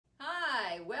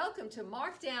welcome to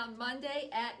Markdown Monday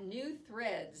at New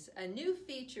Threads, a new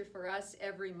feature for us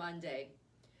every Monday.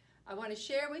 I want to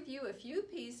share with you a few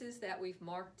pieces that we've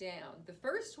marked down. The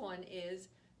first one is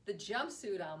the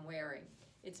jumpsuit I'm wearing.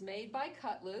 It's made by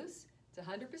Cut Loose. It's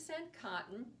 100%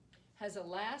 cotton, has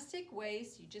elastic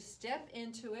waist. You just step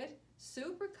into it,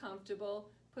 super comfortable.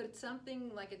 Put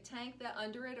something like a tank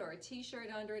under it or a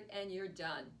t-shirt under it and you're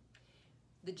done.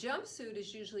 The jumpsuit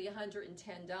is usually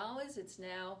 $110. It's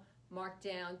now marked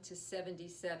down to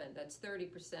 $77. That's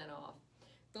 30% off.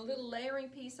 The little layering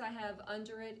piece I have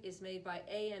under it is made by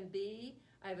A&B.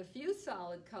 I have a few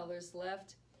solid colors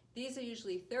left. These are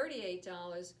usually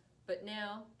 $38, but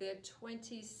now they're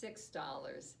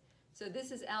 $26. So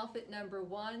this is outfit number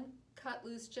 1, Cut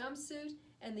Loose jumpsuit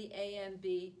and the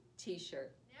A&B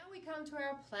t-shirt. Now we come to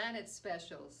our Planet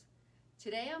specials.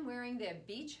 Today I'm wearing their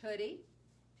beach hoodie.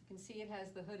 You can see it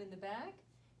has the hood in the back.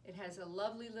 It has a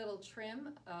lovely little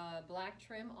trim, black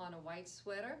trim on a white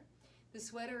sweater. The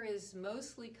sweater is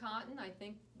mostly cotton, I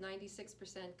think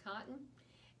 96% cotton.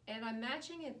 And I'm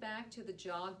matching it back to the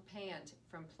jog pant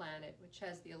from Planet, which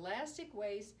has the elastic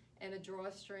waist and a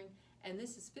drawstring. And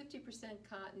this is 50%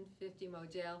 cotton, 50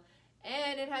 modal.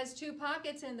 And it has 2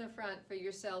 pockets in the front for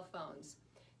your cell phones.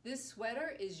 This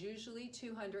sweater is usually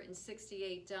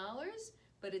 $268,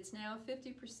 but it's now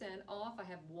 50% off. I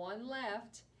have one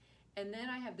left. And then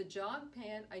I have the jog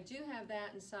pant. I do have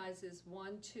that in sizes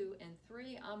 1, 2, and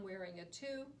 3. I'm wearing a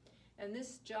 2. And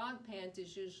this jog pant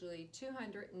is usually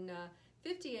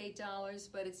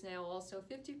 $258, but it's now also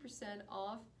 50%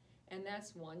 off, and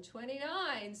that's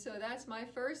 $129. So that's my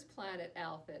first Planet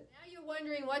outfit. Now you're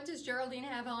wondering, what does Geraldine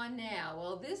have on now?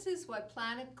 Well, this is what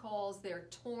Planet calls their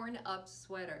torn up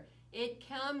sweater. It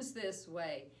comes this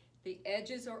way. The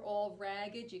edges are all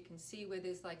ragged. You can see where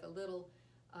there's like a little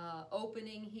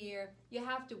opening here. You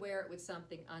have to wear it with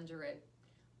something under it.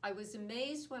 I was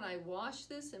amazed when I washed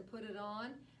this and put it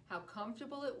on how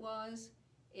comfortable it was.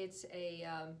 It's a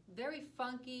very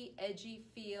funky, edgy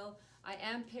feel. I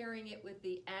am pairing it with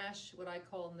the Ash, what I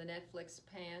call the Netflix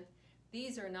pant.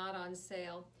 These are not on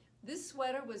sale. This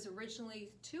sweater was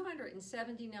originally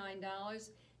 $279.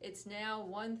 It's now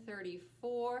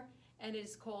 $134, and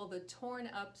it's called the Torn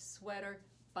Up Sweater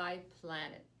by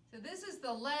Planet. So this is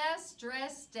the last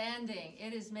dress standing.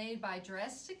 It is made by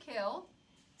Dress to Kill.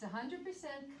 It's 100%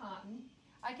 cotton.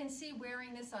 I can see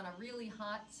wearing this on a really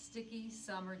hot, sticky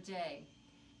summer day.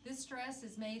 This dress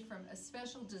is made from a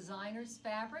special designer's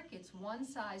fabric. It's one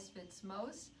size fits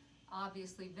most,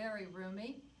 obviously very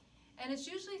roomy. And it's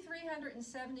usually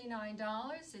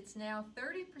 $379. It's now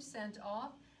 30%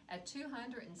 off at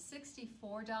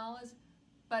 $264,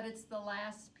 but it's the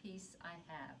last piece I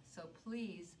have. So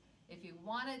please, if you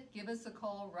want it, give us a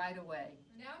call right away.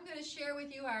 Now I'm going to share with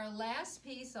you our last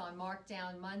piece on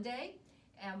Markdown Monday.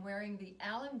 I'm wearing the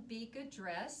Alembica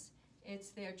dress.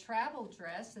 It's their travel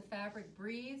dress. The fabric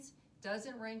breathes,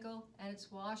 doesn't wrinkle, and it's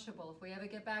washable. If we ever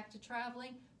get back to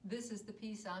traveling, this is the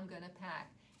piece I'm going to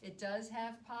pack. It does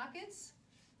have pockets.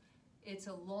 It's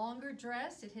a longer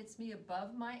dress. It hits me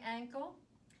above my ankle.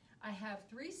 I have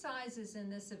 3 sizes in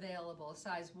this available,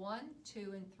 size 1,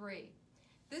 2, and 3.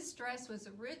 This dress was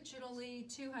originally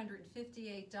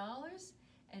 $258,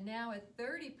 and now at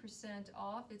 30%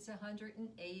 off, it's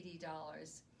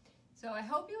 $180. So I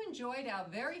hope you enjoyed our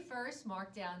very first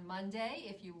Markdown Monday.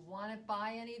 If you want to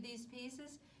buy any of these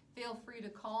pieces, feel free to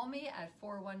call me at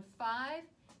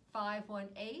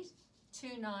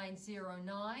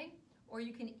 415-518-2909, or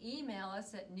you can email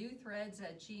us at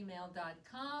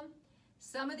newthreads@gmail.com.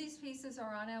 Some of these pieces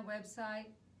are on our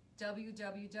website,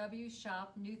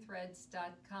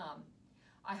 www.shopnewthreads.com.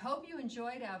 I hope you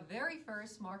enjoyed our very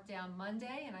first Markdown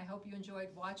Monday, and I hope you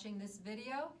enjoyed watching this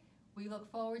video. We look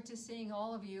forward to seeing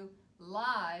all of you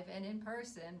live and in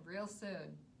person real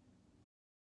soon.